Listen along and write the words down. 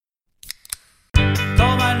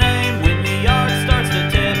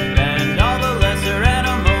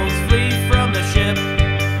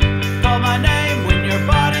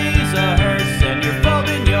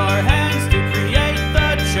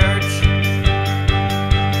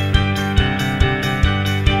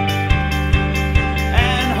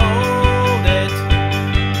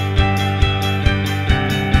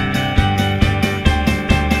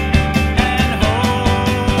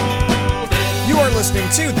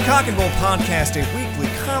Cock and Bull Podcast, a weekly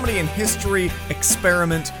comedy and history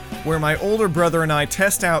experiment where my older brother and I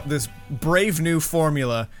test out this brave new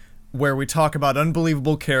formula where we talk about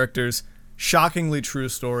unbelievable characters, shockingly true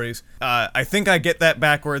stories. I think I get that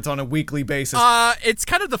backwards on a weekly basis. It's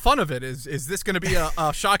kind of the fun of it. Is this going to be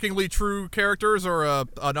a shockingly true characters or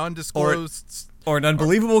an undisclosed... Or an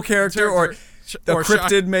unbelievable character, or a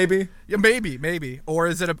cryptid, maybe? Yeah, maybe. Or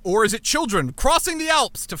is it children crossing the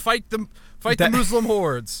Alps to fight the Muslim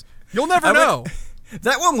hordes? You'll never know.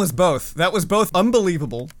 That one was both. That was both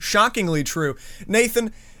unbelievable, shockingly true.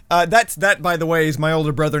 Nathan, that, by the way, is my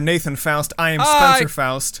older brother, Nathan Faust. I am Spencer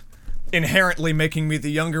Faust, inherently making me the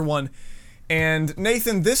younger one. And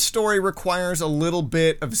Nathan, this story requires a little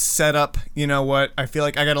bit of setup. You know what? I feel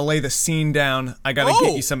like I gotta lay the scene down. I gotta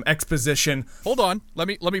get you some exposition. Hold on. Let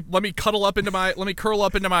me curl up into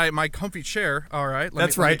my comfy chair. All right.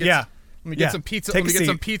 That's right. Let me get some pizza. Let me get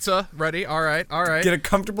some pizza ready. All right. Get a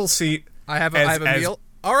comfortable seat. I have a meal.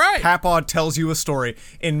 All right. Papaw tells you a story.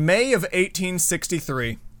 In May of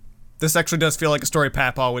 1863, this actually does feel like a story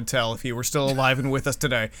Papaw would tell if he were still alive and with us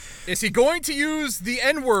today. Is he going to use the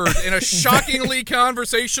N-word in a shockingly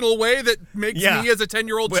conversational way that makes me as a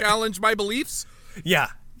 10-year-old challenge my beliefs? Yeah.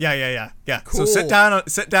 Cool. So sit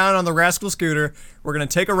down on the rascal scooter. We're going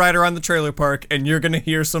to take a ride around the trailer park, and you're going to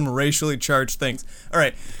hear some racially charged things. All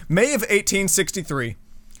right. May of 1863,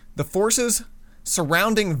 the forces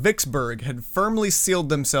surrounding Vicksburg had firmly cemented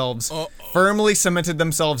themselves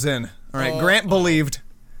in. All right. Grant believed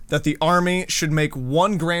that the army should make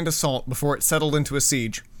one grand assault before it settled into a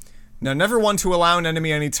siege. Now, never one to allow an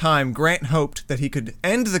enemy any time, Grant hoped that he could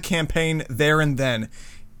end the campaign there and then.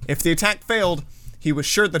 If the attack failed, he was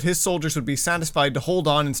sure that his soldiers would be satisfied to hold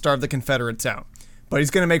on and starve the Confederates out. But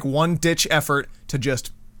he's going to make one-ditch effort to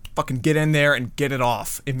just fucking get in there and get it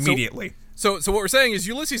off immediately. So what we're saying is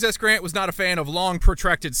Ulysses S. Grant was not a fan of long,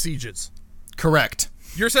 protracted sieges. Correct.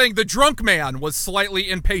 You're saying the drunk man was slightly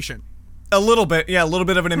impatient. A little bit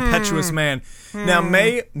of an impetuous man. Now,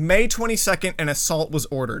 May 22nd, an assault was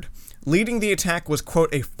ordered. Leading the attack was,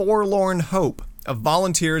 quote, a forlorn hope of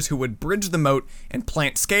volunteers who would bridge the moat and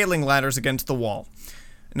plant scaling ladders against the wall.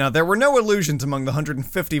 Now, there were no illusions among the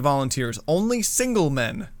 150 volunteers. Only single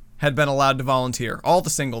men had been allowed to volunteer. All the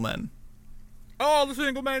single men. All the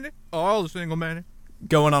single men.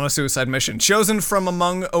 Going on a suicide mission. Chosen from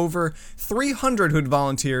among over 300 who'd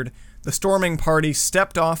volunteered, the storming party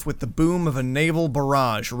stepped off with the boom of a naval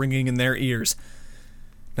barrage ringing in their ears.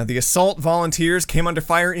 Now, the assault volunteers came under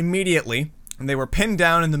fire immediately, and they were pinned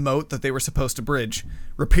down in the moat that they were supposed to bridge.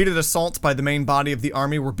 Repeated assaults by the main body of the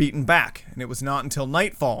army were beaten back, and it was not until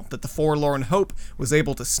nightfall that the forlorn hope was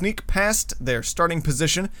able to sneak past their starting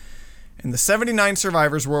position, and the 79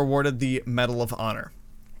 survivors were awarded the Medal of Honor.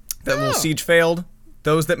 That little siege failed.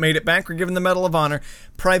 Those that made it back were given the Medal of Honor.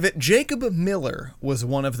 Private Jacob Miller was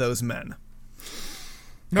one of those men.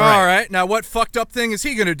 All right. Now, what fucked up thing is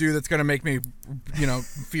he going to do that's going to make me,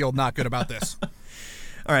 feel not good about this?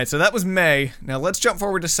 All right, so that was May. Now, let's jump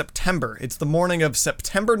forward to September. It's the morning of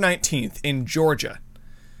September 19th in Georgia.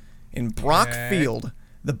 In Brock Field,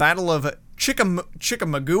 the Battle of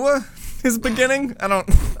Chickamauga is beginning. I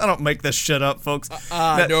don't make this shit up, folks.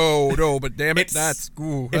 No, but damn it, that's a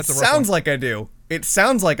rough It sounds like I do. It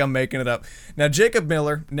sounds like I'm making it up. Now, Jacob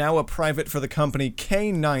Miller, now a private for the company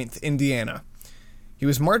K-9th Indiana. He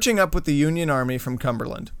was marching up with the Union Army from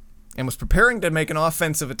Cumberland and was preparing to make an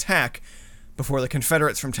offensive attack before the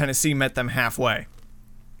Confederates from Tennessee met them halfway.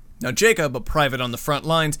 Now, Jacob, a private on the front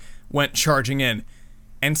lines, went charging in,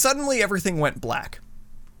 and suddenly everything went black.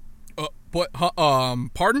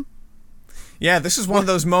 Pardon? Yeah, this is one of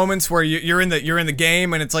those moments where you're in the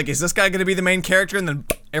game, and it's like, is this guy going to be the main character? And then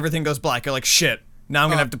everything goes black. You're like, shit. Now I'm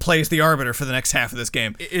going to have to play as the Arbiter for the next half of this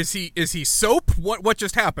game. Is he soap? What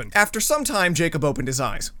just happened? After some time, Jacob opened his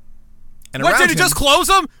eyes. And what, did he just close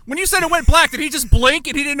them? When you said it went black, did he just blink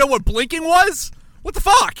and he didn't know what blinking was? What the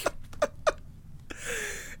fuck?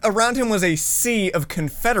 Around him was a sea of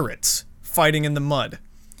Confederates fighting in the mud.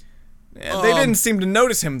 They didn't seem to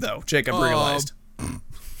notice him, though, Jacob realized.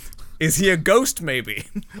 Is he a ghost, maybe?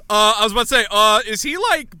 I was about to say, is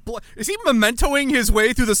he mementoing his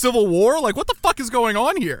way through the Civil War? Like, what the fuck is going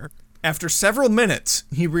on here? After several minutes,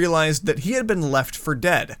 he realized that he had been left for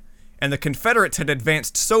dead, and the Confederates had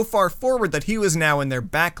advanced so far forward that he was now in their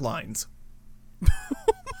back lines. Oh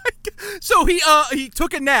my God. So he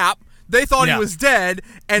took a nap, they thought he was dead,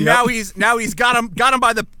 and now he's got him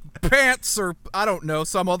by the pants, or I don't know,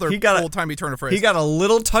 some other old-timey turn of phrase. He got a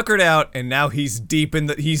little tuckered out, and now he's deep in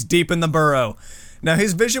the burrow. Now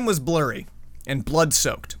his vision was blurry and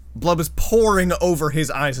blood-soaked, Blood was pouring over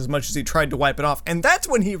his eyes as much as he tried to wipe it off, and that's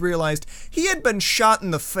when he realized he had been shot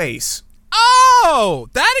in the face. Oh,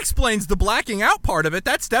 that explains the blacking out part of it.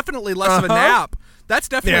 That's definitely less of a nap. That's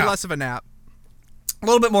definitely less of a nap. A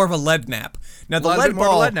little bit more of a lead nap. Now,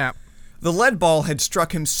 the lead ball had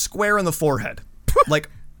struck him square in the forehead. Like,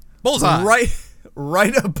 bullseye.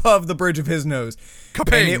 Right above the bridge of his nose.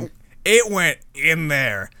 Kaping. And it went in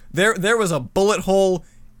there. There was a bullet hole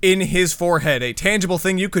in his forehead, a tangible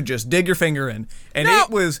thing you could just dig your finger in. And it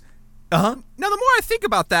was... Now, the more I think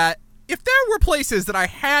about that, if there were places that I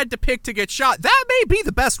had to pick to get shot, that may be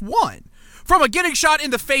the best one from a getting shot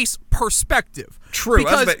in the face perspective. True,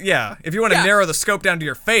 because, if you want to narrow the scope down to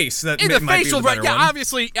your face, that might be the better one.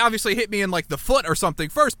 Obviously hit me in like the foot or something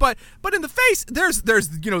first, but in the face, there's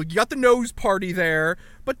you got the nose party there,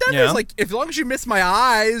 but then there's like, as long as you miss my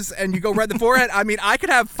eyes and you go right in the forehead, I mean, I could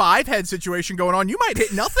have 5-head situation going on. You might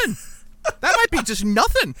hit nothing. That might be just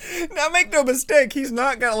nothing. Now, make no mistake, he's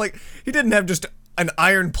not got he didn't have just an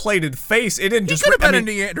iron-plated face. It didn't just... He could have been a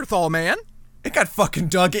Neanderthal man. It got fucking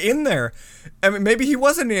dug in there. I mean, maybe he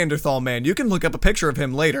was a Neanderthal man. You can look up a picture of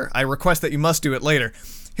him later. I request that you must do it later.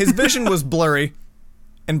 His vision was blurry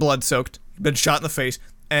and blood-soaked. He'd been shot in the face.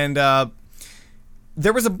 And,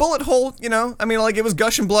 there was a bullet hole, it was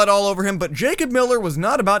gushing blood all over him, but Jacob Miller was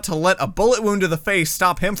not about to let a bullet wound to the face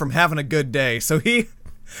stop him from having a good day. So he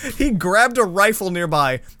grabbed a rifle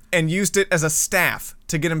nearby and used it as a staff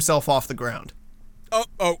to get himself off the ground.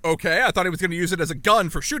 Oh, okay. I thought he was going to use it as a gun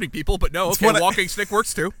for shooting people, but no, okay, walking stick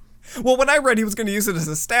works too. Well, when I read he was going to use it as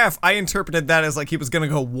a staff, I interpreted that as he was going to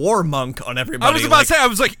go war monk on everybody. I was about to say, I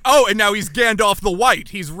was like, oh, and now he's Gandalf the White.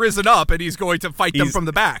 He's risen up and he's going to fight them from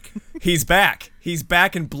the back. He's back. He's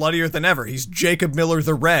back and bloodier than ever. He's Jacob Miller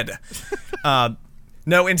the Red.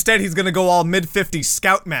 No, instead he's going to go all mid-50s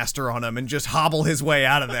Scoutmaster on him and just hobble his way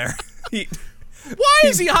out of there. Why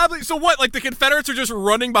is he hobbling? So what, the Confederates are just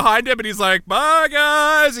running behind him and he's like, bye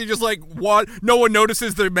guys. He just what? No one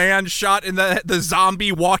notices the man shot in the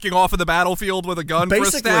zombie walking off of the battlefield with a gun for a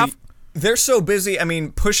staff? They're so busy,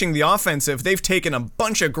 pushing the offensive, they've taken a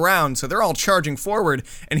bunch of ground, so they're all charging forward,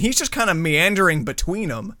 and he's just kind of meandering between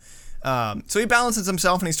them. So he balances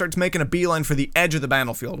himself and he starts making a beeline for the edge of the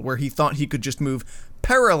battlefield, where he thought he could just move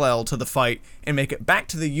parallel to the fight and make it back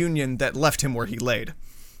to the Union that left him where he laid.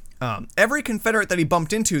 Every Confederate that he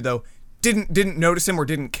bumped into, though, didn't notice him or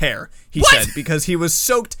didn't care, he said, because he was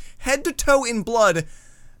soaked head to toe in blood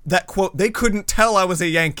that, quote, they couldn't tell I was a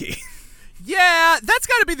Yankee. Yeah, that's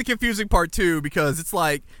got to be the confusing part, too, because it's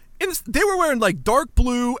they were wearing, dark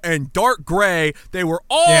blue and dark gray. They were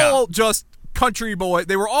all just country boy.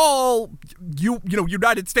 They were all,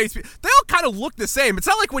 United States. They all kind of look the same. It's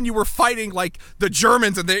not like when you were fighting, the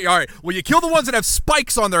Germans and all right, well, you kill the ones that have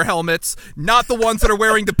spikes on their helmets, not the ones that are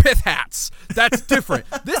wearing the pith hats. That's different.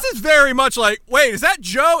 This is very much wait, is that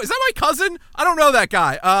Joe? Is that my cousin? I don't know that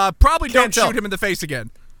guy. Probably don't shoot him in the face again.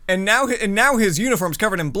 And now his uniform's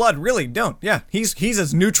covered in blood. Really, don't. Yeah, he's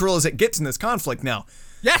as neutral as it gets in this conflict now.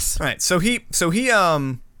 Yes. All right. So he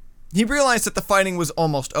realized that the fighting was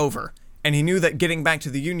almost over, and he knew that getting back to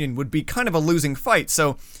the Union would be kind of a losing fight.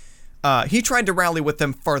 So he tried to rally with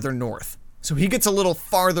them farther north. So he gets a little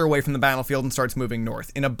farther away from the battlefield and starts moving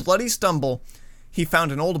north. In a bloody stumble, he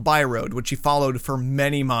found an old byroad, which he followed for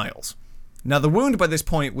many miles. Now, the wound by this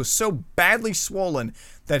point was so badly swollen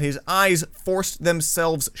that his eyes forced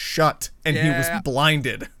themselves shut, and he was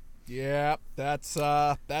blinded. Yeah, that's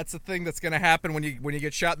a thing that's gonna happen when you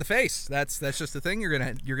get shot in the face. That's just the thing you're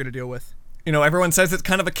gonna deal with. Everyone says it's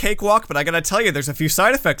kind of a cakewalk, but I gotta tell you, there's a few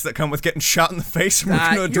side effects that come with getting shot in the face, and we're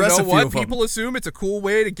gonna address a few of them. People assume it's a cool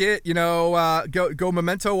way to get, go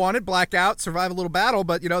memento on it, black out, survive a little battle,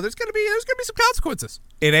 but there's gonna be some consequences.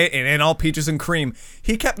 It ain't all peaches and cream.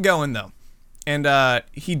 He kept going though. And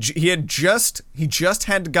he just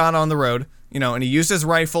had got on the road, and he used his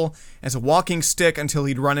rifle as a walking stick until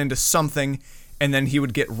he'd run into something, and then he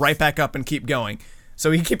would get right back up and keep going.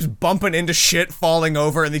 So he keeps bumping into shit, falling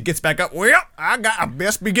over, and he gets back up. Well, I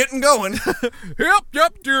best be getting going.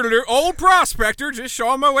 Yep, old prospector, just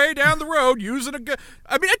showing my way down the road, using a gun.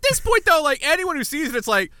 At this point, though, anyone who sees it,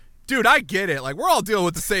 it's dude, I get it. We're all dealing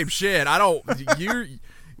with the same shit.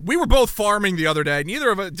 We were both farming the other day. Neither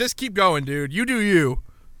of us, just keep going, dude. You do you.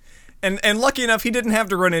 And lucky enough, he didn't have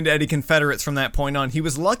to run into any Confederates from that point on. He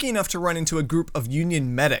was lucky enough to run into a group of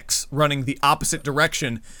Union medics running the opposite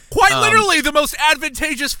direction. Quite literally the most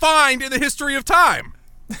advantageous find in the history of time.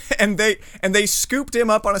 and they scooped him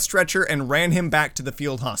up on a stretcher and ran him back to the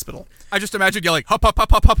field hospital. I just imagine yelling, "Hup, hup,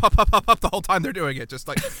 hup, hup, hup, hup, hup, hup," the whole time they're doing it, just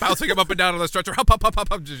like bouncing him up and down on the stretcher. Hup, hup, hup, hup,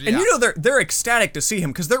 hup. Just, yeah. And you know they're ecstatic to see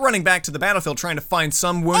him because they're running back to the battlefield trying to find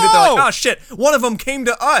some wounded. They're like, oh shit, one of them came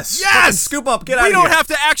to us. Yes! Fucking scoop up, get out of here. We don't have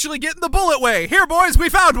to actually get in the bullet way. Here, boys, we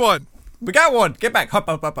found one. We got one. Get back. Hup,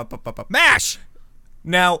 hup, hup, hup, hup, hup. Mash.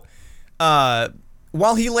 Now,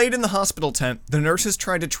 while he laid in the hospital tent, the nurses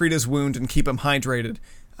tried to treat his wound and keep him hydrated.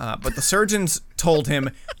 But the surgeons told him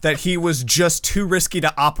that he was just too risky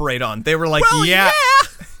to operate on. They were like, Well, yeah.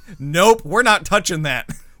 Nope, we're not touching that.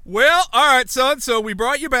 Well, all right, son. So we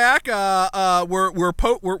brought you back.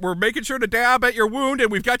 We're making sure to dab at your wound,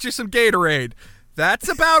 and we've got you some Gatorade. That's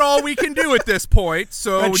about all we can do at this point.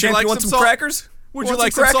 So would you like some crackers? Would you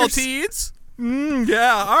like some saltines?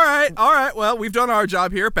 Yeah. All right. Well, we've done our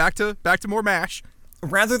job here. Back to more mash.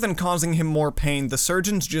 Rather than causing him more pain, the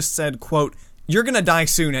surgeons just said, quote, "You're gonna die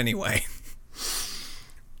soon anyway."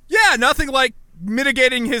 Yeah, nothing like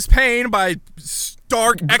mitigating his pain by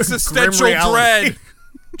stark existential Grim reality. dread.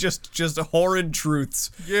 just horrid truths.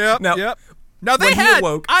 Yep. Now, Now they when he had.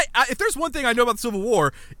 awoke- I if there's one thing I know about the Civil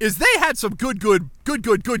War is they had some good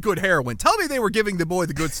heroin. Tell me they were giving the boy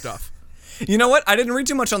the good stuff. You know what? I didn't read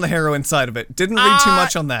too much on the heroin side of it. Didn't read too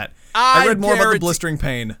much on that. I read more about the guarantee- blistering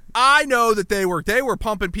pain. I know that they were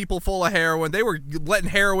pumping people full of heroin. They were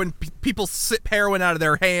letting people sip heroin out of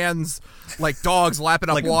their hands like dogs lapping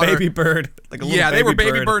up Like water. a baby bird. Like a little They were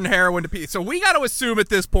baby bird. birding heroin to people. So we got to assume at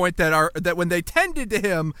this point that when they tended to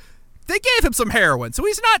him, they gave him some heroin. So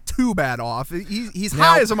he's not too bad off. He's Now-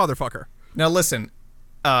 high as a motherfucker. Now listen,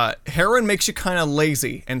 heroin makes you kind of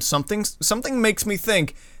lazy, and something makes me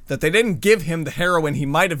think that they didn't give him the heroin he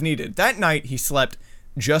might have needed. That night, he slept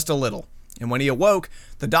just a little. And when he awoke,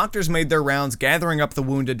 the doctors made their rounds gathering up the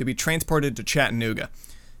wounded to be transported to Chattanooga.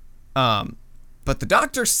 But the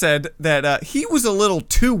doctor said that he was a little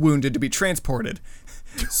too wounded to be transported.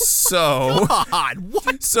 So, God,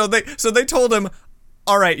 what? so they told him,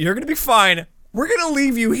 "All right, you're going to be fine. We're going to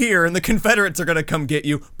leave you here, and the Confederates are going to come get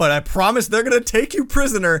you, but I promise they're going to take you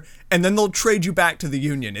prisoner, and then they'll trade you back to the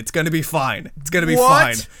Union. It's going to be fine. It's going to be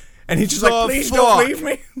What? fine." And he's just The like, "Please fuck? don't leave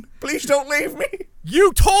me. Please don't leave me."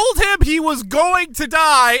 You told him he was going to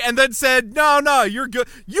die and then said, no, you're good.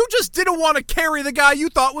 You just didn't want to carry the guy you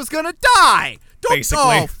thought was going to die. Basically.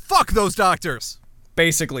 Oh, fuck those doctors.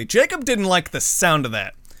 Basically, Jacob didn't like the sound of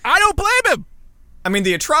that. I don't blame him. I mean,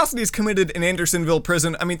 the atrocities committed in Andersonville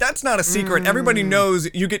prison, I mean, that's not a secret. Everybody knows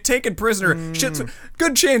you get taken prisoner.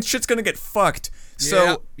 Good chance shit's going to get fucked.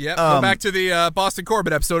 So, Go back to the Boston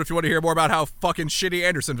Corbett episode if you want to hear more about how fucking shitty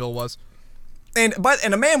Andersonville was. And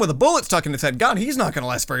a man with a bullet stuck in his head, God, he's not going to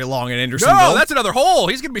last very long in Andersonville. No, that's another hole.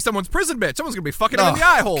 He's going to be someone's prison bitch. Someone's going to be fucking him in the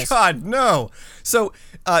eye holes. God, no. So,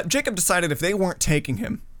 Jacob decided if they weren't taking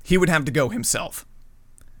him, he would have to go himself.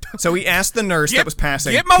 So he asked the nurse that was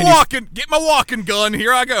passing. Get my walking gun.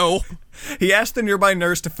 Here I go. He asked the nearby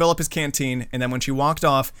nurse to fill up his canteen, and then when she walked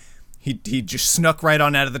off, he just snuck right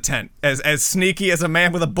on out of the tent, as sneaky as a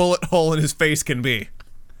man with a bullet hole in his face can be.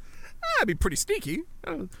 That'd be pretty sneaky.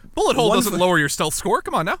 Bullet hole doesn't lower your stealth score.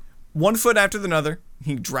 Come on now. 1 foot after another,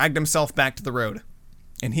 he dragged himself back to the road.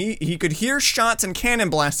 And he could hear shots and cannon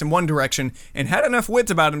blasts in one direction and had enough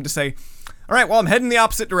wits about him to say, "All right, well, I'm heading the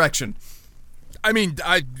opposite direction." I mean,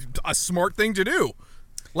 a smart thing to do.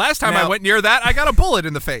 Last time I Now- went near that, I got a bullet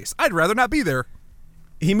in the face. I'd rather not be there.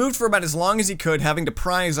 He moved for about as long as he could, having to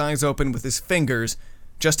pry his eyes open with his fingers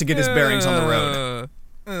just to get his bearings on the road.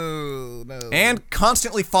 Oh, no. And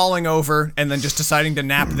constantly falling over and then just deciding to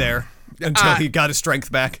nap there until he got his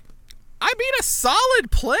strength back. I mean, a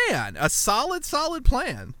solid plan. A solid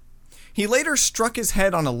plan. He later struck his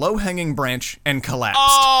head on a low-hanging branch and collapsed.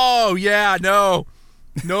 Oh, yeah, no.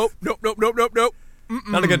 Nope.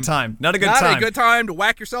 Not a good time. Not a good Not time. a good time to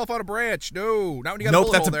whack yourself on a branch. No, not when you got a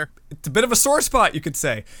bullet hole there. It's a bit of a sore spot, you could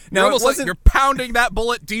say. You're Now, almost like you're pounding that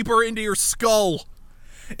bullet deeper into your skull.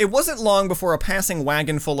 It wasn't long before a passing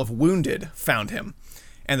wagon full of wounded found him,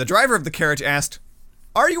 and the driver of the carriage asked,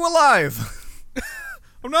 "Are you alive?"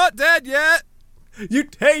 I'm not dead yet. You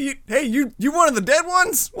one of the dead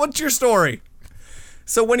ones? What's your story?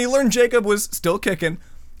 So when he learned Jacob was still kicking,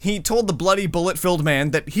 he told the bloody bullet-filled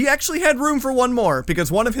man that he actually had room for one more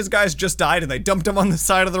because one of his guys just died and they dumped him on the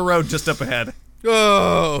side of the road just up ahead.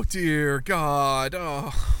 Oh, dear God.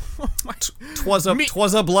 Oh, my. 'Twas a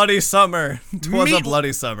bloody summer. 'Twas a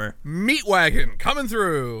bloody summer. Meat wagon coming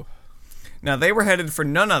through. Now they were headed for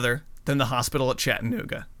none other than the hospital at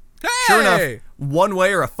Chattanooga. Hey! Sure enough, one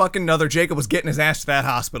way or a fucking another, Jacob was getting his ass to that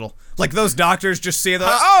hospital. Like those doctors just see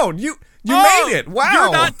that. Oh, you made it! Wow,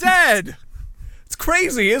 You're not dead. It's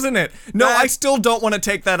crazy, isn't it? No, I still don't want to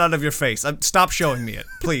take that out of your face. Stop showing me it.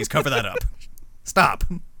 Please, cover that up. Stop.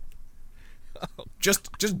 Just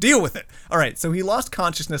deal with it. All right, so he lost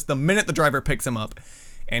consciousness the minute the driver picks him up,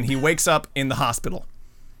 and he wakes up in the hospital.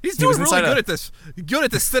 He's doing really good at this. Good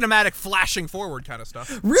at this cinematic flashing forward kind of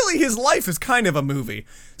stuff. Really, his life is kind of a movie.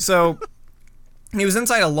 So he was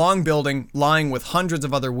inside a long building, lying with hundreds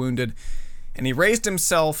of other wounded, and he raised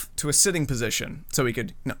himself to a sitting position so he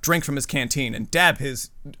could drink from his canteen and dab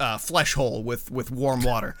his flesh hole with warm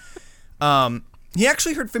water. He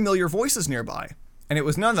actually heard familiar voices nearby, and it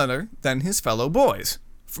was none other than his fellow boys,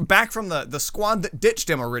 back from the squad that ditched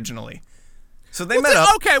him originally. So they met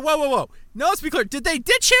up. Okay, whoa. No, let's be clear. Did they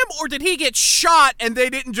ditch him, or did he get shot and they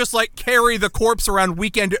didn't just, like, carry the corpse around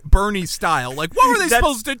Weekend at Bernie style? Like, what were they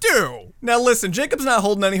supposed to do? Now, listen, Jacob's not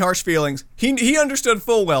holding any harsh feelings. He understood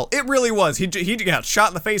full well. It really was. He got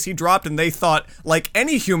shot in the face, he dropped, and they thought, like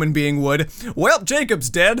any human being would, well, Jacob's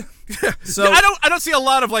dead. So I don't see a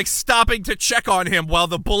lot of, like, stopping to check on him while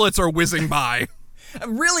the bullets are whizzing by.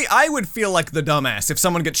 Really, I would feel like the dumbass if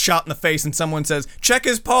someone gets shot in the face and someone says, check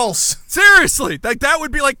his pulse. Seriously, like that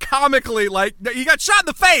would be like comically like, you got shot in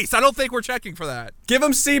the face. I don't think we're checking for that. Give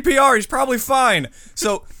him CPR. He's probably fine.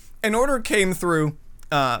 So an order came through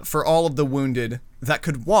for all of the wounded that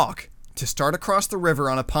could walk to start across the river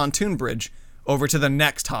on a pontoon bridge over to the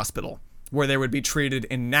next hospital where they would be treated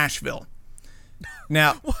in Nashville.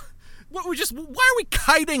 Now... Why are we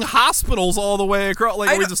kiting hospitals all the way across? Like,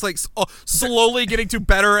 are we just like slowly getting to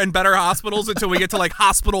better and better hospitals until we get to like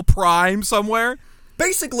Hospital Prime somewhere?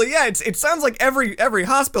 Basically, yeah. It sounds like every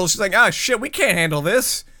hospital. She's like, shit, we can't handle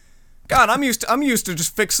this. God, I'm used to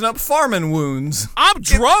just fixing up farming wounds. I'm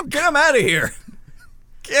drunk. Get them out of here.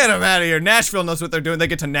 Get them out of here. Nashville knows what they're doing. They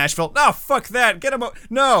get to Nashville. No, fuck that. Get them.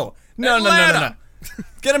 No. Get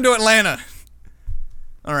them to Atlanta.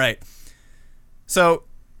 All right. So.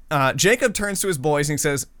 Jacob turns to his boys and he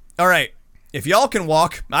says, all right, if y'all can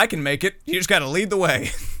walk, I can make it. You just gotta lead the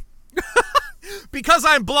way. Because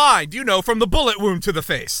I'm blind, from the bullet wound to the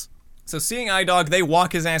face. So seeing iDog, they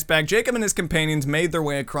walk his ass back. Jacob and his companions made their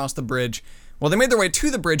way across the bridge. Well, they made their way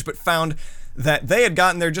to the bridge, but found that they had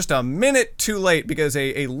gotten there just a minute too late because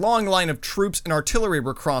a long line of troops and artillery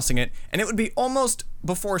were crossing it, and it would be almost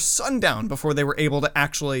before sundown before they were able to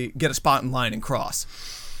actually get a spot in line and cross.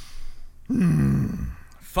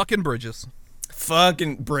 Fucking bridges.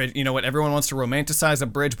 Fucking bridge. You know what? Everyone wants to romanticize a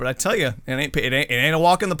bridge, but I tell you, it ain't a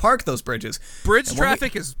walk in the park, those bridges. Bridge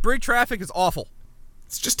traffic is awful.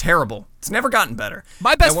 It's just terrible. It's never gotten better.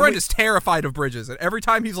 My best friend is terrified of bridges, and every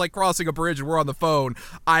time he's like crossing a bridge and we're on the phone,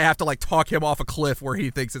 I have to like talk him off a cliff where he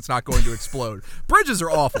thinks it's not going to explode. Bridges are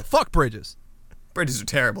awful. Fuck bridges. Bridges are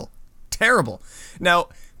terrible. Terrible. Now,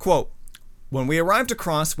 quote, when we arrived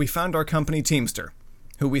across, we found our company teamster,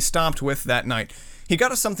 who we stopped with that night. He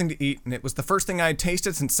got us something to eat, and it was the first thing I had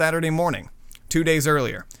tasted since Saturday morning, 2 days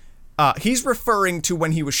earlier. He's referring to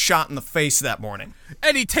when he was shot in the face that morning.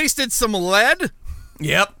 And he tasted some lead?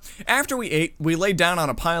 Yep. After we ate, we lay down on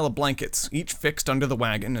a pile of blankets, each fixed under the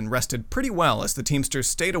wagon, and rested pretty well as the teamsters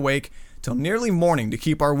stayed awake till nearly morning to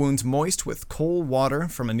keep our wounds moist with cold water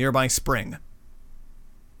from a nearby spring.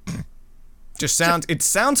 It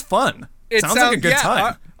sounds fun. It sounds like a good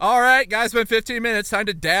time. All right, guys, been 15 minutes. Time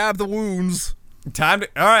to dab the wounds. All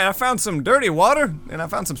right, I found some dirty water, and I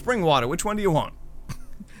found some spring water. Which one do you want?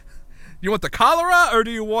 You want the cholera, or do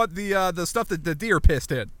you want the stuff that the deer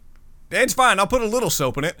pissed in? It's fine. I'll put a little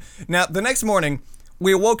soap in it. Now, the next morning,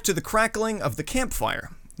 we awoke to the crackling of the campfire.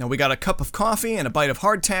 Now, we got a cup of coffee and a bite of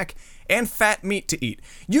hardtack and fat meat to eat.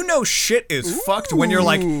 You know shit is fucked when you're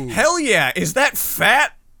like, hell yeah, is that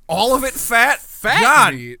fat? All of it fat? Fat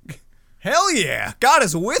God, meat? Hell yeah. God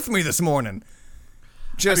is with me this morning.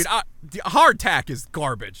 Hardtack is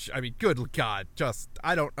garbage. I mean, good God.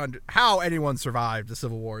 How anyone survived the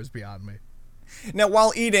Civil War is beyond me. Now,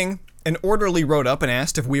 while eating, an orderly rode up and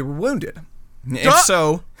asked if we were wounded. If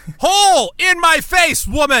so... Hole in my face,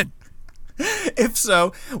 woman! If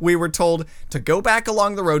so, we were told to go back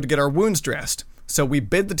along the road to get our wounds dressed. So we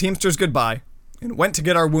bid the teamsters goodbye and went to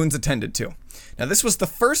get our wounds attended to. Now, this was the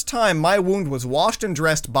first time my wound was washed and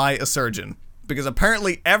dressed by a surgeon. Because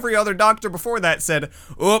apparently every other doctor before that said,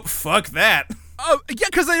 "Oop, fuck that." Oh, yeah,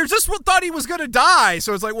 because they just thought he was going to die.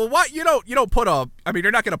 So it's like, well, what? You don't put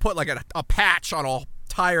you're not going to put like a patch on a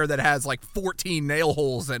tire that has like 14 nail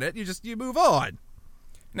holes in it. You move on.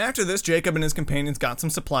 And after this, Jacob and his companions got some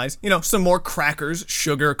supplies. Some more crackers,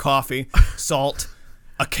 sugar, coffee, salt,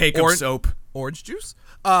 a cake of soap. Orange juice?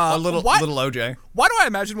 A little OJ. Why do I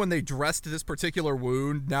imagine when they dressed this particular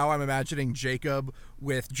wound, now I'm imagining Jacob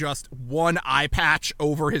with just one eye patch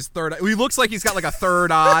over his third eye. He looks like he's got like a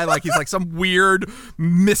third eye, like he's like some weird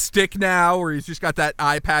mystic now, where he's just got that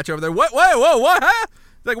eye patch over there. What? Huh?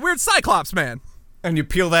 Like a weird Cyclops man. And you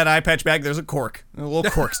peel that eye patch back, there's a little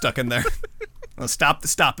cork stuck in there. Stop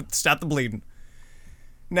the bleeding.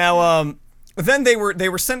 Now, then they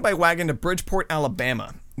were sent by wagon to Bridgeport,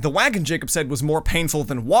 Alabama. The wagon, Jacob said, was more painful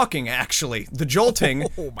than walking, actually. The jolting,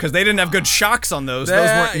 because they didn't have good shocks on those.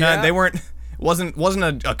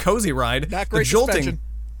 Wasn't a cozy ride. Not great the jolting suspension.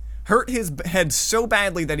 hurt his head so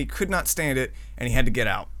badly that he could not stand it, and he had to get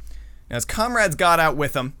out. Now, his comrades got out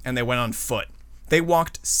with him, and they went on foot. They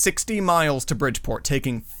walked 60 miles to Bridgeport,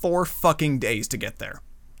 taking 4 fucking days to get there.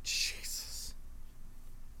 Jesus.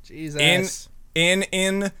 This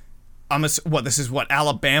is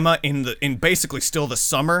Alabama in basically still the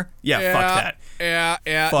summer? Yeah, fuck that.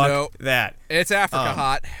 Yeah, fuck that. It's Africa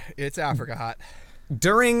hot. It's Africa hot.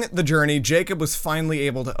 During the journey, Jacob was finally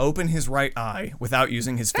able to open his right eye without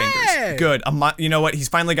using his fingers. Hey! Good. You know what? He's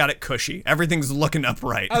finally got it cushy. Everything's looking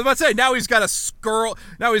upright. I was about to say, now he's got a skirl.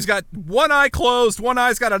 Now he's got one eye closed, one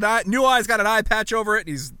eye's got an eye, new eye's got an eye patch over it, and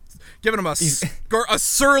he's giving him a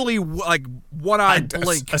surly, like, one-eyed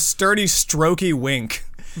blink. A sturdy, strokey wink.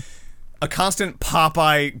 A constant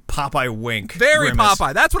Popeye wink. Very grimace.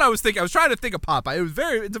 Popeye. That's what I was thinking. I was trying to think of Popeye.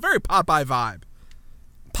 It's a very Popeye vibe.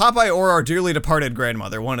 Popeye or our dearly departed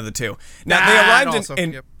grandmother, one of the two. Now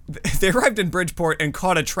they arrived in Bridgeport and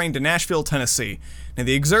caught a train to Nashville, Tennessee. Now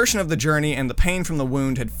the exertion of the journey and the pain from the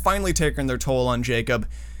wound had finally taken their toll on Jacob,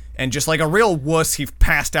 and just like a real wuss, he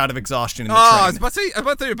passed out of exhaustion in the train. I was about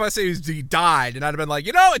to say he died, and I'd have been like,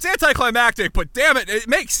 it's anticlimactic, but damn it, it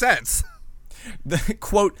makes sense.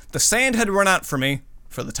 Quote, the sand had run out for me,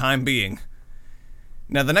 for the time being.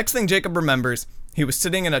 Now, the next thing Jacob remembers, he was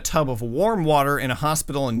sitting in a tub of warm water in a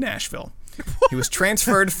hospital in Nashville. He was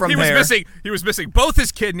transferred from there. He was missing both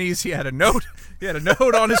his kidneys. He had a note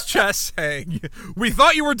on his chest saying, "We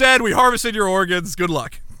thought you were dead. We harvested your organs. Good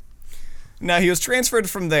luck." Now, he was transferred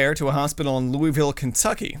from there to a hospital in Louisville,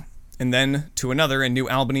 Kentucky, and then to another in New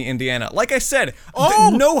Albany, Indiana. Like I said,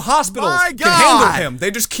 no hospitals can handle him.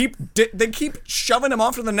 They just keep shoving him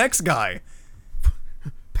off to the next guy.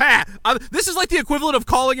 Pat, this is like the equivalent of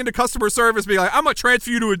calling into customer service, being like, "I'm gonna transfer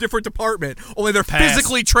you to a different department." Only they're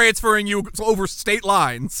physically transferring you over state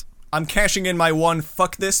lines. I'm cashing in my one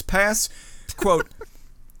fuck this pass. Quote,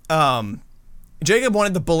 Jacob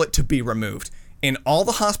wanted the bullet to be removed. In all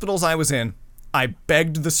the hospitals I was in, I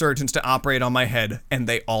begged the surgeons to operate on my head, and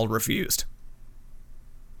they all refused.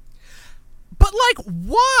 But, like,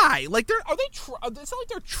 why? Like, it's not like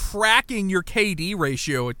they're tracking your KD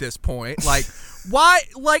ratio at this point. Like, why?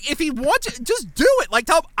 Like, if he wants it, just do it. Like,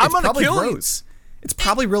 I'm going to kill you. It's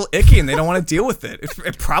probably real icky, and they don't want to deal with it.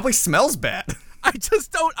 It probably smells bad. I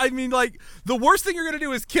just don't, the worst thing you're going to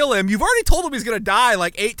do is kill him. You've already told him he's going to die,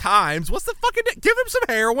 like, 8 times. What's the fucking, give him some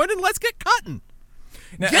heroin and let's get cutting.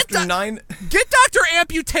 Now, get Dr.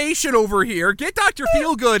 Amputation over here. Get Dr.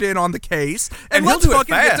 Feelgood in on the case, and he'll do it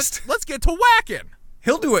fast. Let's get to whacking.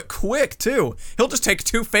 He'll do it quick too. He'll just take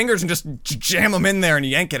 2 fingers and just jam them in there and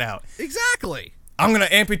yank it out. Exactly. I'm gonna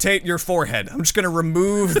amputate your forehead. I'm just gonna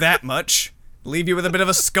remove that much, leave you with a bit of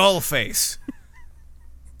a skull face.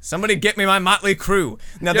 Somebody get me my motley crew.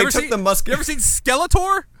 Now they took the musket. You ever seen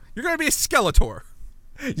Skeletor? You're gonna be a Skeletor.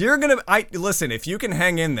 Listen, if you can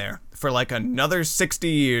hang in there for like another 60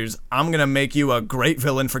 years, I'm gonna make you a great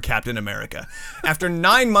villain for Captain America. After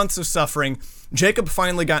 9 months of suffering, Jacob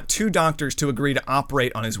finally got 2 doctors to agree to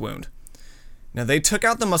operate on his wound. Now, they took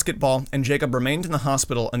out the musket ball, and Jacob remained in the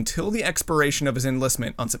hospital until the expiration of his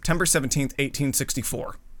enlistment on September 17th,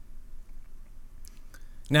 1864.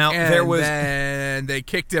 Now, then they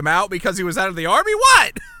kicked him out because he was out of the army?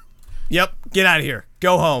 What? Yep, get out of here.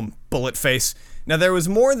 Go home, bullet face. Now, there was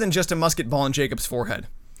more than just a musket ball in Jacob's forehead.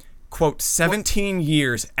 Quote, 17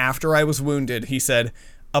 years after I was wounded, he said,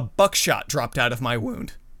 a buckshot dropped out of my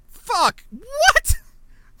wound. Fuck. What?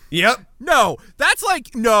 Yep. No, that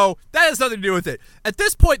has nothing to do with it. At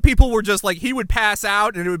this point, people were just like, he would pass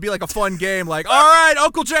out and it would be like a fun game. Like, all right,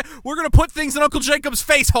 we're going to put things in Uncle Jacob's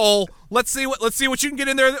face hole. Let's see what you can get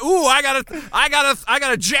in there. Ooh, I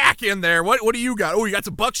got a jack in there. What do you got? Oh, you got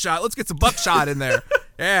some buckshot. Let's get some buckshot in there.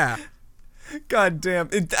 Yeah. God damn.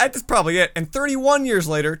 That's probably it. And 31 years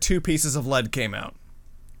later, 2 pieces of lead came out.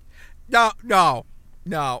 No.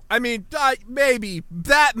 I mean, maybe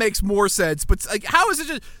that makes more sense. But like, how is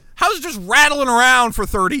it just rattling around for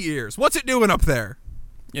 30 years? What's it doing up there?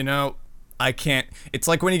 You know, I can't. It's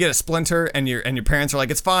like when you get a splinter and your parents are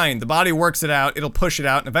like, it's fine. The body works it out. It'll push it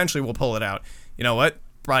out, and eventually we'll pull it out. You know what?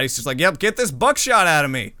 body's just like, yep, get this buckshot out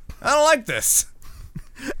of me. I don't like this.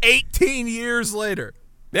 18 years later.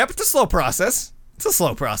 Yep, it's a slow process. It's a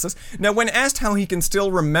slow process. Now, when asked how he can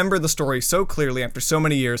still remember the story so clearly after so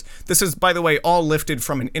many years, this is, by the way, all lifted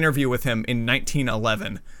from an interview with him in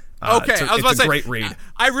 1911. Okay, I was about to say, great read.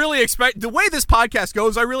 I really expect, the way this podcast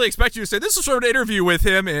goes, I really expect you to say, this is sort of an interview with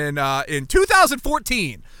him in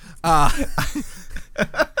 2014.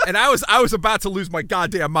 And I was about to lose my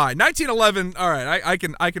goddamn mind. 1911, all right, I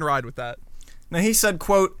can ride with that. Now, he said,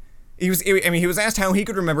 quote, he was asked how he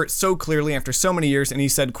could remember it so clearly after so many years, and he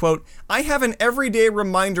said, quote, I have an everyday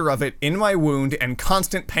reminder of it in my wound and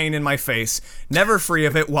constant pain in my face, never free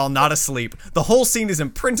of it while not asleep. The whole scene is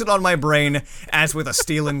imprinted on my brain as with a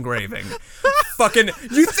steel engraving. Fucking,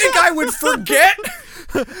 you think I would forget?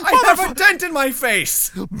 I have a dent in my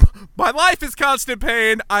face. My life is constant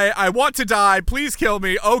pain. I want to die. Please kill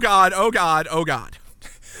me. Oh God, oh God, oh God.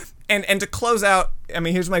 And to close out, I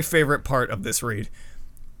mean, here's my favorite part of this read.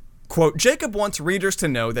 Quote, Jacob wants readers to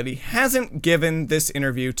know that he hasn't given this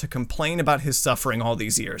interview to complain about his suffering all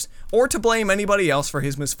these years, or to blame anybody else for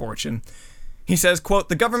his misfortune. He says, quote,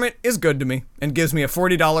 the government is good to me and gives me a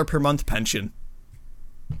 $40 per month pension.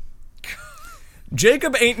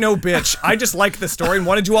 Jacob ain't no bitch. I just like the story and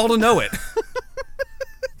wanted you all to know it.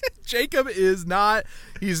 Jacob is not,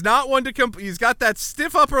 he's not one to he's got that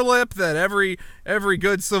stiff upper lip that every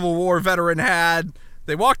good Civil War veteran had.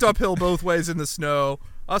 They walked uphill both ways in the snow.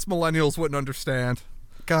 Us millennials wouldn't understand.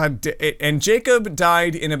 God, and Jacob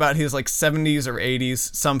died in about his like 70s or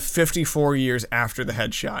 80s, some 54 years after the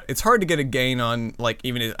headshot. It's hard to get a gain on like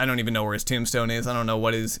even his, I don't even know where his tombstone is. I don't know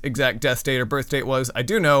what his exact death date or birth date was. I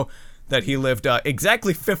do know that he lived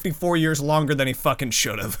exactly 54 years longer than he fucking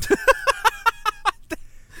should have.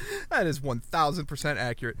 That is 1,000%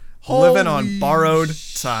 accurate. Living on borrowed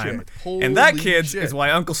time. And that, kids, shit. is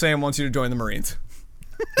why Uncle Sam wants you to join the Marines.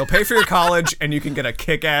 They'll pay for your college, and you can get a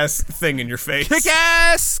kick-ass thing in your face.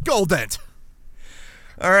 Kick-ass skull dent.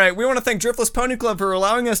 All right, we want to thank Driftless Pony Club for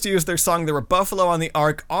allowing us to use their song "There Were Buffalo on the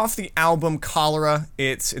Ark" off the album Cholera.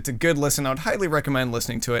 It's a good listen. I would highly recommend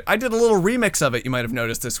listening to it. I did a little remix of it, you might have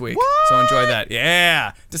noticed this week. What? So enjoy that.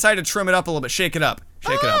 Yeah. Decided to trim it up a little bit. Shake it up.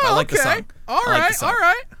 Shake it up. I like the song. All right.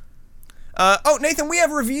 Oh, Nathan, we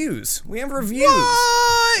have reviews. What?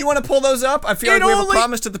 You want to pull those up? I feel like we have a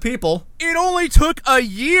promise to the people. It only took a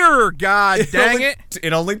year, god dang it.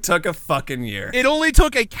 It only took a fucking year. It only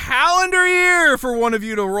took a calendar year for one of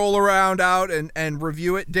you to roll around out and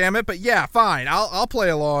review it, damn it. But yeah, fine. I'll play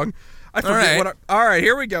along. I forget all right,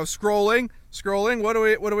 here we go. Scrolling. What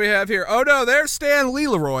do we have here? Oh no, there's Stan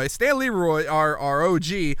Leroy. Stan Leroy, our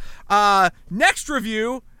OG. Next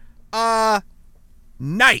review,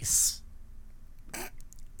 nice.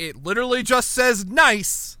 It literally just says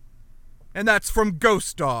nice, and that's from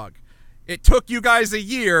Ghost Dog. It took you guys a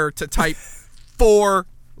year to type 4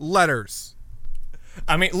 letters.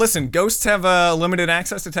 I mean, listen, ghosts have limited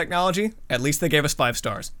access to technology. At least they gave us 5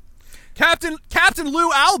 stars. Captain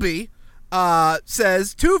Lou Albee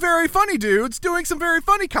says, 2 very funny dudes doing some very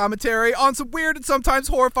funny commentary on some weird and sometimes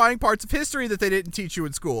horrifying parts of history that they didn't teach you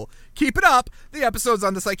in school. Keep it up. The episodes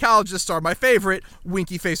on The Psychologist are my favorite.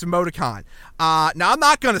 Winky face emoticon. Now, I'm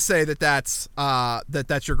not going to say that's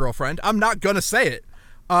your girlfriend. I'm not going to say it.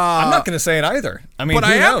 I'm not going to say it either. I mean, but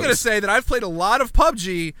who I am knows? going to say that I've played a lot of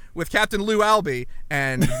PUBG with Captain Lou Albee,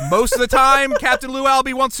 and most of the time, Captain Lou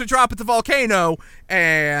Albee wants to drop at the volcano,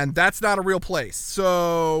 and that's not a real place.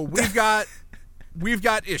 So we've got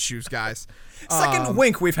issues, guys. Second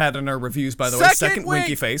wink we've had in our reviews, by the way. Second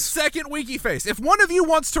winky face. Second winky face. If one of you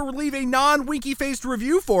wants to leave a non-winky faced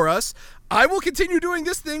review for us, I will continue doing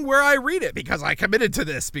this thing where I read it because I committed to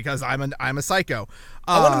this because I'm a psycho.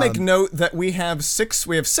 I want to make note that we have 6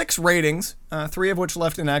 ratings, 3 of which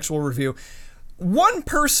left in actual review. One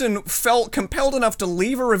person felt compelled enough to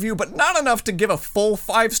leave a review, but not enough to give a full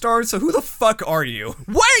 5 stars. So who the fuck are you?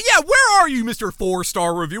 Where are you, Mr.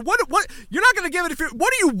 4-star review? What? You're not going to give it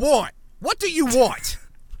what do you want? What do you want?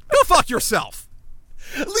 Go fuck yourself.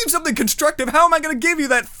 Leave something constructive. How am I going to give you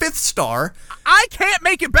that 5th star? I can't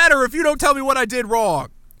make it better if you don't tell me what I did wrong.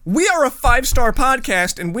 We are a 5-star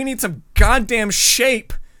podcast, and we need some goddamn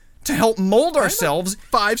shape to help mold ourselves.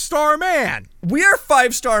 5-star man. We are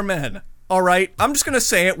 5-star men. All right, I'm just going to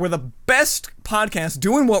say it. We're the best podcast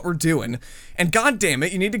doing what we're doing. And goddamn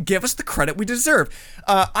it, you need to give us the credit we deserve.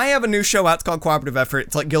 I have a new show out. It's called Cooperative Effort.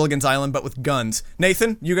 It's like Gilligan's Island, but with guns.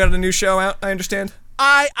 Nathan, you got a new show out, I understand?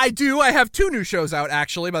 I do. I have 2 new shows out,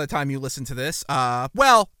 actually, by the time you listen to this.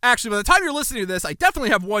 Well, actually, by the time you're listening to this, I definitely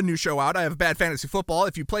have 1 new show out. I have Bad Fantasy Football.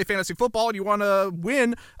 If you play fantasy football and you want to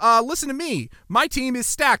win, listen to me. My team is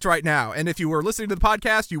stacked right now, and if you were listening to the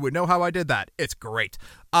podcast, you would know how I did that. It's great.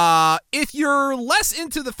 If you're less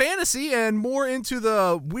into the fantasy and more into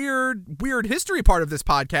the weird history part of this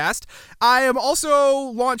podcast, I am also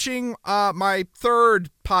launching my 3rd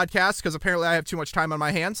podcast, because apparently I have too much time on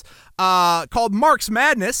my hands, called Mark's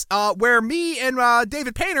Madness, where me and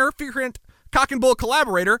David Painter, frequent Cock and Bull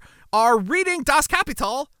collaborator, are reading Das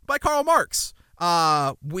Kapital by Karl Marx.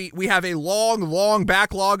 We have a long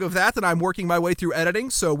backlog of that I'm working my way through editing,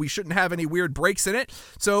 so we shouldn't have any weird breaks in it.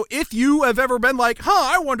 So if you have ever been like,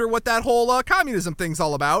 I wonder what that whole communism thing's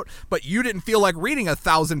all about, but you didn't feel like reading a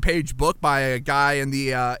 1,000-page book by a guy in the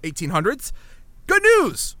 1800s, good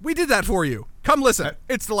news! We did that for you. Come listen.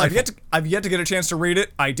 It's delightful. I've yet to get a chance to read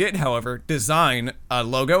it. I did, however, design a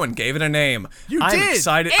logo and gave it a name. I'm did.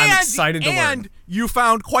 Excited. I'm excited to learn. And you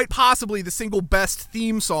found quite possibly the single best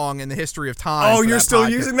theme song in the history of time. Oh, you're still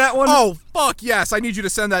using that one? Oh, fuck yes! I need you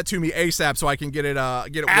to send that to me ASAP so I can get it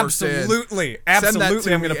worked in. Absolutely. I'm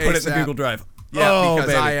going to put it in the Google Drive. Yeah, because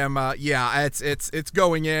baby. I am. It's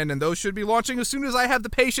going in, and those should be launching as soon as I have the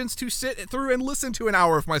patience to sit through and listen to an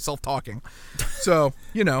hour of myself talking. So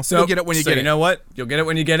you'll get it when you get it. You know what? You'll get it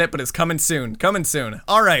when you get it, but it's coming soon. Coming soon.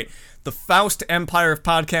 All right. The Faust Empire of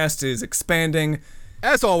Podcast is expanding.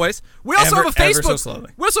 As always, we also have a Facebook. So slowly.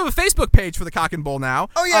 We also have a Facebook page for the Cock and Bull now.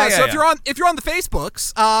 Oh yeah, So if you're on the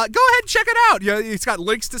Facebooks, go ahead and check it out. It's got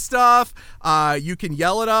links to stuff. You can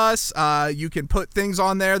yell at us. You can put things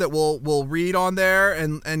on there that we'll read on there,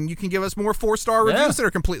 and you can give us more 4-star reviews that are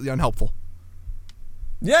completely unhelpful.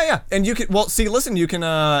 Yeah, and you can. Well, see, listen, you can.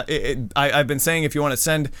 I've been saying if you want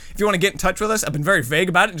to get in touch with us, I've been very vague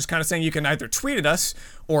about it, just kind of saying you can either tweet at us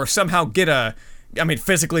or somehow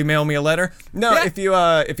physically mail me a letter. No, if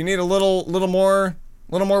you need a little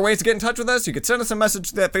more ways to get in touch with us, you could send us a message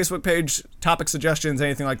to that Facebook page. Topic suggestions,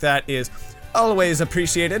 anything like that is always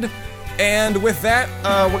appreciated. And with that,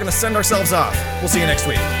 we're gonna send ourselves off. We'll see you next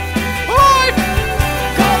week.